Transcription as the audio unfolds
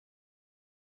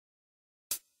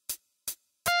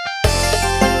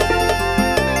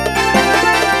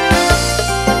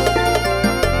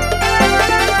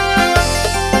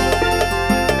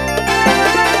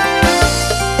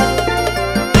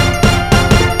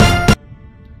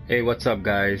Hey, what's up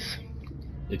guys?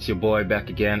 It's your boy back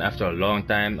again after a long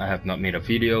time. I have not made a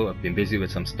video. I've been busy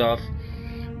with some stuff,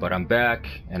 but I'm back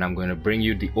and I'm going to bring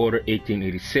you The Order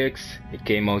 1886. It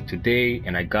came out today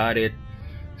and I got it.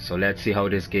 So let's see how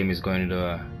this game is going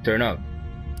to turn out.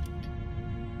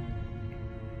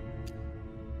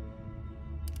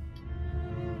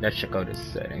 Let's check out the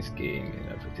settings, game and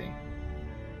everything.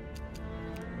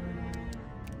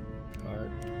 Alright.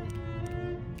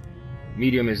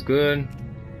 Medium is good.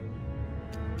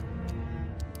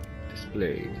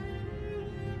 Display.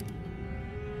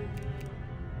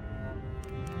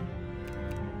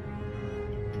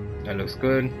 That looks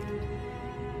good.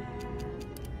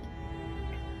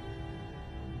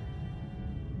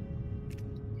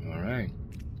 Alright.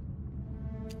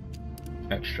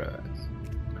 Extras.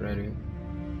 Credit.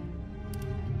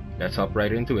 Let's hop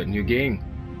right into it. New game.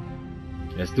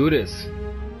 Let's do this.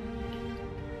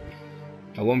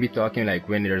 I won't be talking like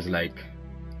when there's like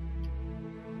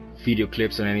video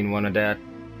clips or any one of that.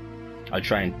 I'll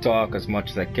try and talk as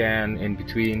much as I can in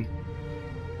between.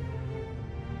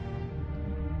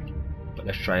 But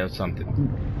let's try out something.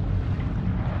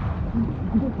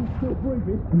 Still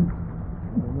breathing?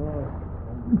 No,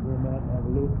 I'm just going out and have a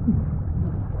look.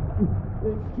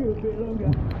 Let's do a bit longer.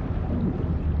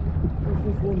 What's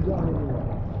this one done anyway?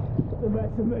 The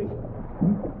matter to me.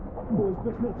 Boys,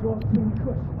 best not to ask too many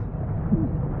questions.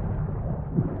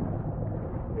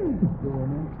 Go on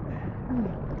then.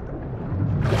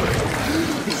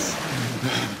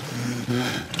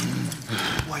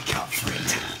 Wake up, friend.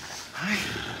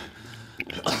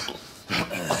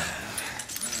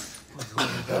 We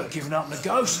thought about giving up on the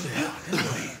ghost now,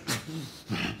 didn't we?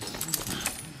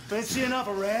 Fancy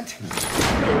another round?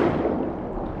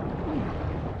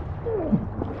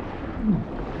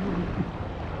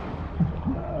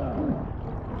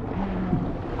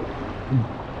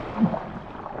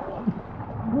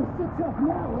 What's the tough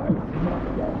now, eh?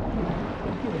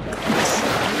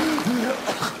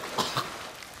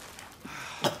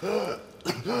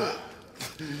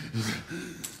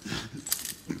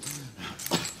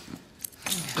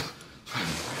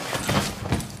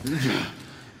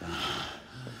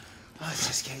 Oh, it's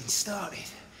just getting started.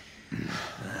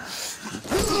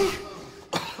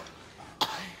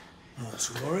 Not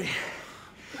to worry.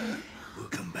 We'll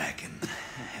come back and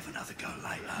have another go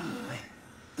later. Eh?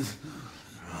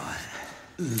 Right.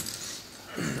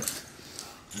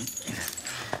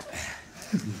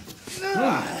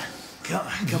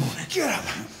 Come on, get up.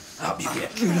 Up you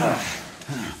get.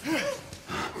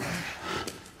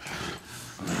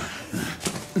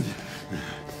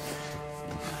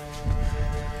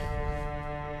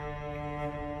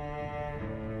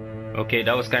 Okay,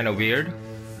 that was kind of weird.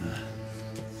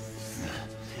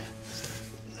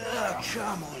 Oh,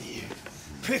 come on, you.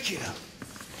 Pick it up.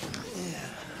 Yeah.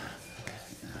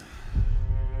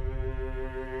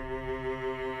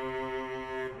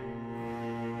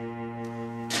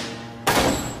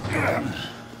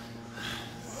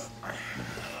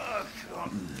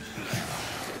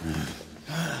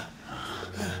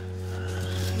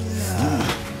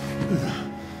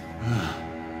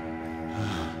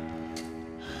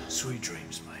 Sweet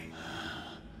dreams, mate.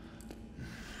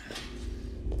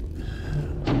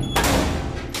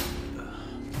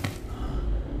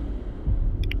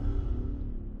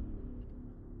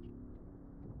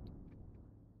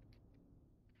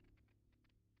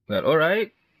 Well,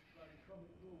 alright.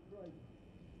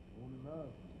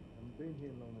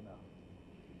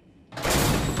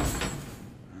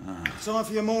 Time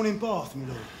for your morning bath, my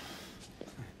lord.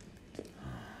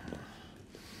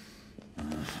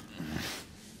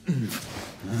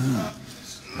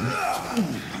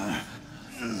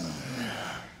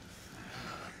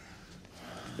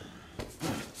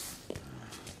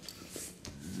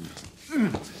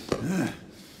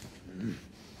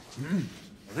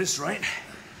 At this rate,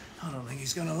 I don't think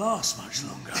he's going to last much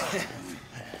longer.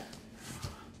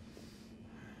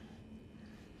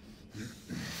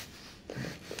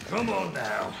 Come on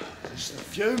now. Just a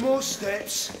few more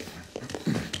steps.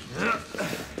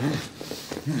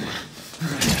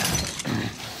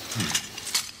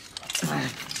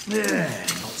 Yeah,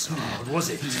 not so hard, was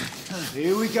it?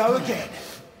 Here we go again.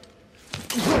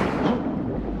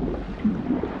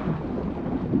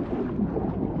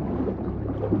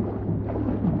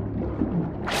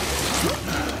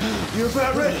 You're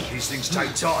about ready. These things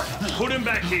take time. Put him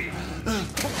back in.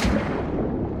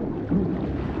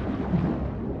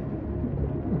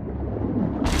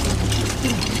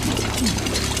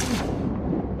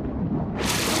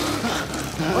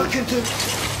 I can do...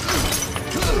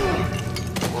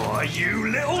 Why, you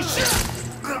little shit!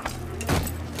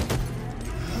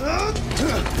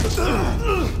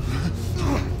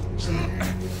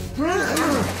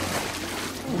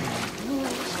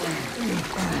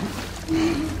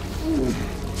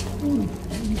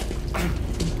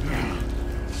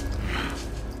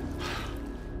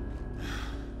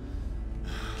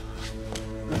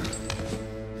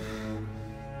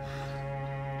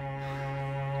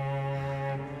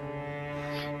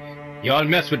 Y'all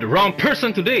mess with the wrong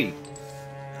person today.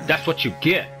 That's what you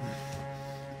get.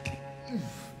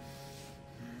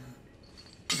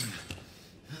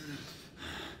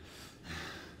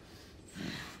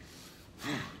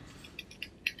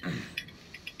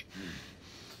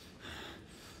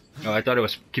 Oh, I thought it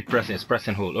was keep pressing. It's press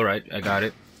and hold. Alright, I got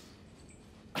it.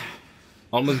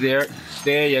 Almost there.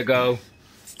 There you go.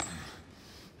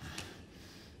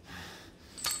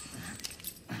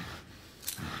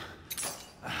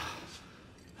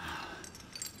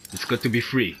 It's good to be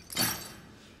free.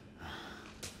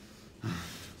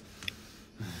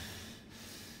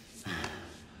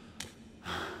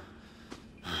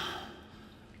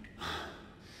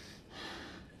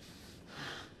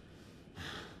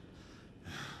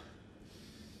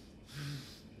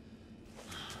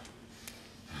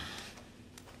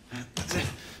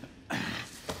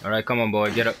 Alright, come on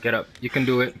boy, get up, get up. You can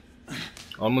do it.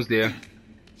 Almost there.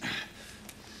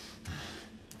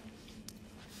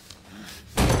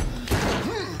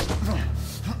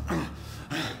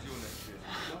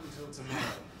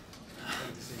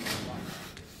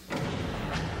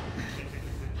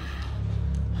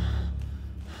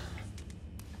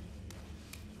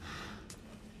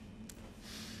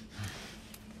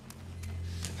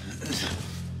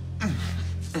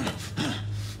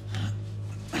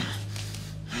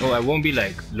 Oh, I won't be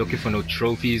like looking for no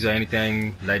trophies or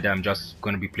anything like that. I'm just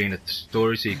gonna be playing the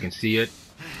story so you can see it.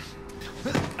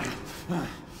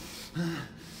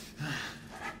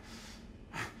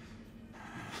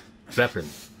 Weapon.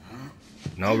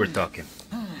 Now we're talking.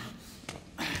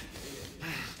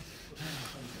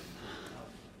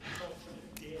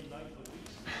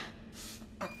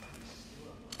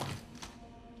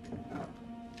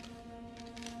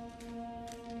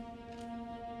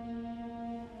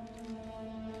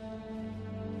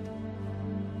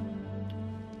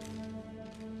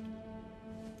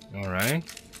 Alright.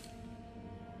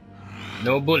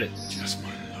 No bullets. Just my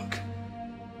luck.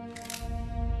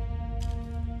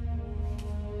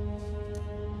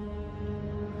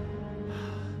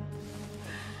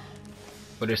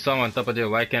 But there's some on top of there.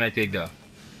 Why can't I take that?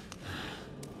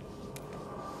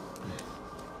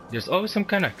 There's always some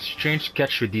kind of strange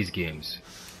catch with these games.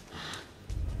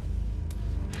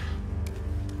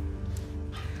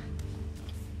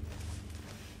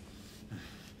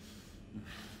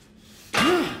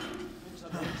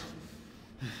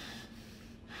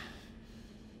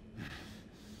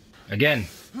 Again.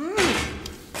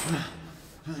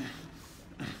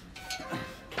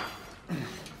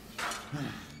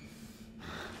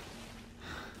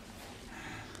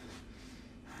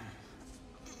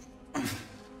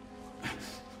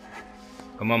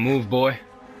 Come on, move, boy.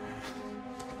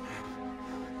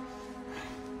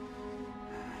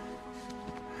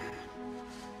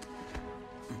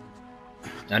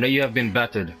 I know you have been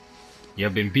battered. You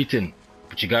have been beaten,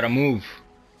 but you gotta move.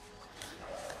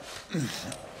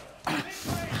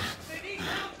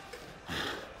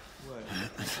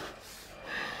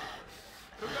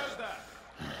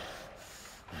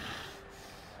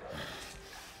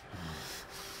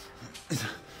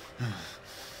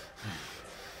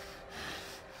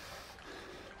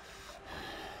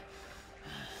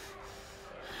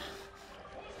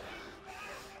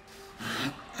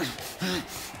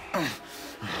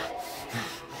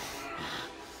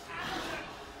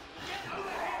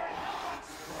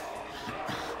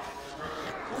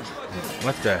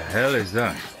 What the hell is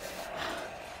that?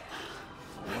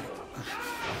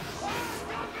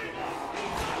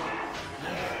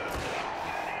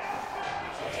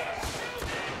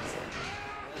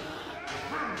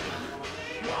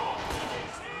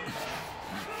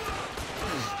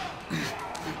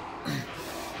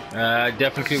 I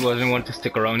definitely wasn't want to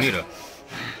stick around either.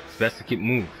 It's best to keep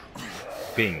moving.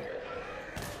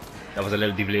 That was a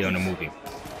little delay on the moving.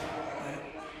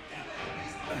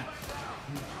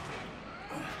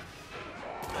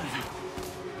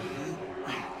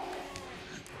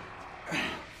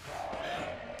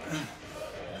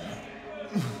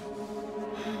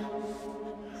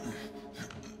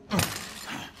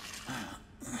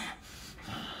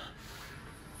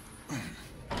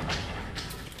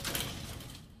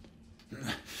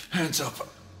 Hands up.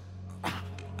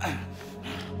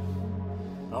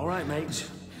 All right, mates.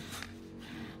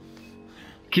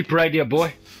 Keep right there,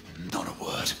 boy. Not a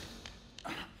word.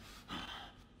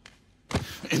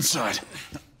 Inside.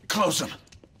 Close them.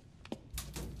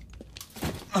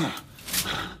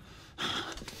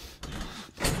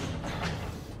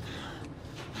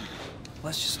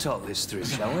 Let's just talk this through,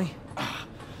 shall we?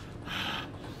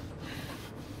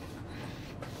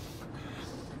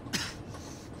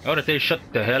 Oh, they shut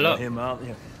the hell Not up. him, aren't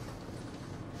you?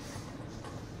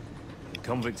 The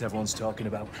convict everyone's talking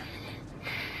about.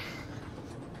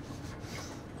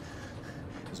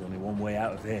 There's only one way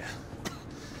out of here.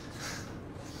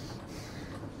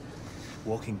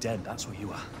 Walking Dead, that's what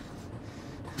you are.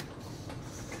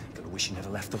 Gotta wish you never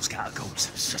left those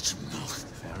catacombs. Such a mouth.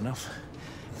 Fair enough.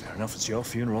 Fair enough, it's your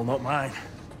funeral, not mine.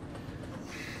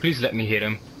 Please let me hit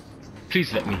him.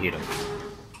 Please let me hit him.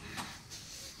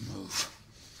 Move.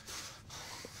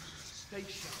 Stay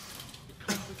sharp.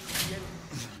 The convicts at the end of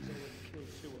the day will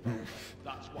kill 2 of them.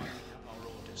 That's why we have our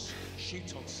orders.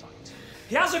 Shoot on sight.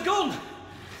 He has a gun!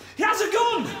 He has a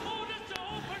gun! Orders to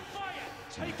open fire!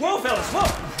 Take Whoa, fellas, whoa!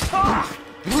 Ah!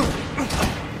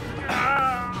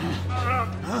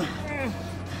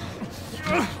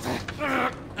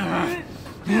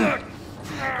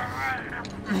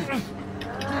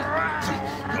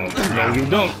 No, you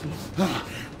don't.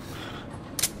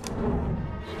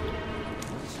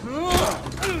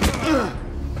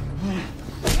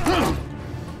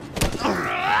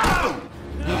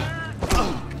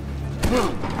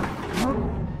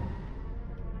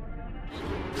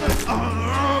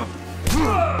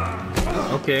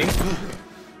 Okay.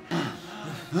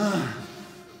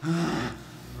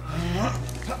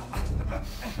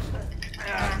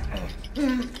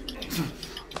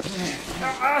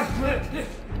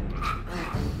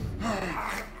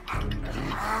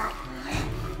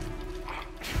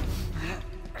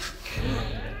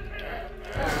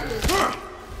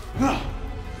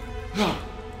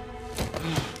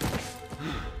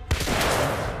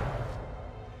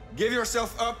 Give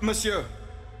yourself up, monsieur.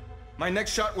 My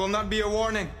next shot will not be a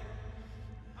warning.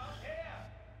 out here!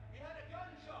 We had a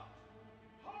gunshot!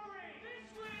 Hurry! This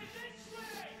way!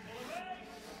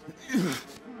 This way!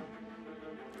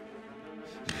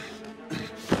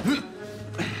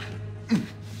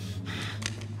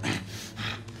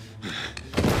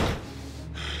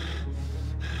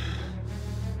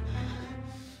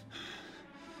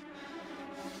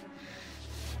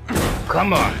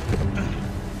 Come on.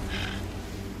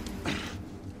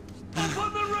 Up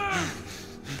on the roof!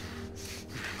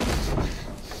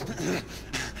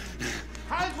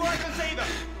 Hands where I can see them!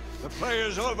 The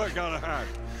play's over, Galahad.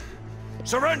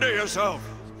 Surrender yourself!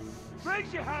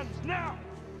 Raise your hands now!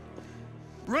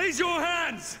 Raise your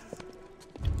hands!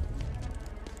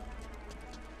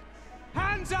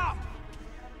 Hands up!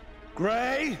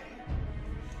 Gray,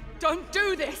 Don't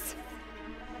do this!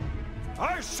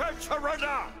 I said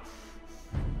surrender!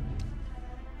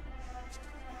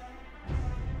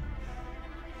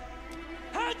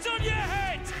 Hands on your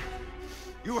head!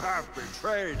 You have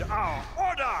betrayed our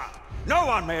order! No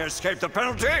one may escape the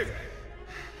penalty!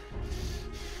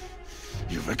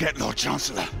 You forget, Lord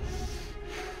Chancellor.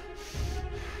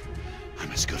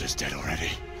 I'm as good as dead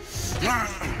already.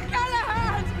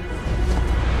 Galahad!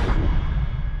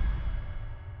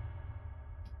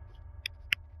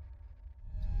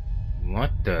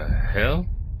 What the hell?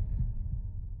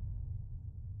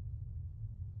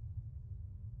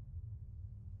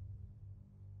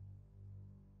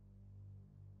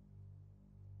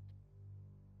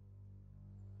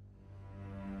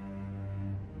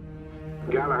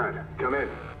 Galahad, come in.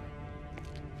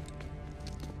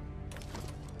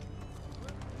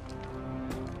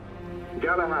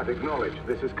 Galahad, acknowledge.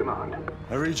 This is command.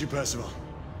 I read you, Percival.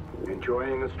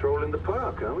 Enjoying a stroll in the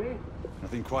park, are we?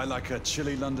 Nothing quite like a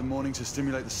chilly London morning to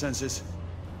stimulate the senses.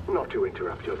 Not to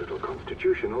interrupt your little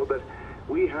constitutional, but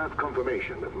we have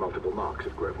confirmation of multiple marks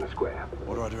of Grosvenor Square.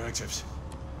 What are our directives?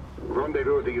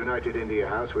 Rendezvous at the United India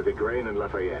House with Igraine and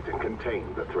Lafayette and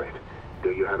contain the threat.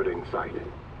 Do you have it in sight?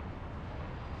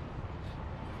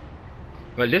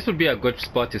 Well, this would be a good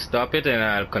spot to stop it, and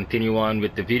I'll continue on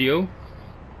with the video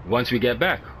once we get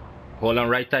back. Hold on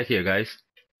right tight here, guys.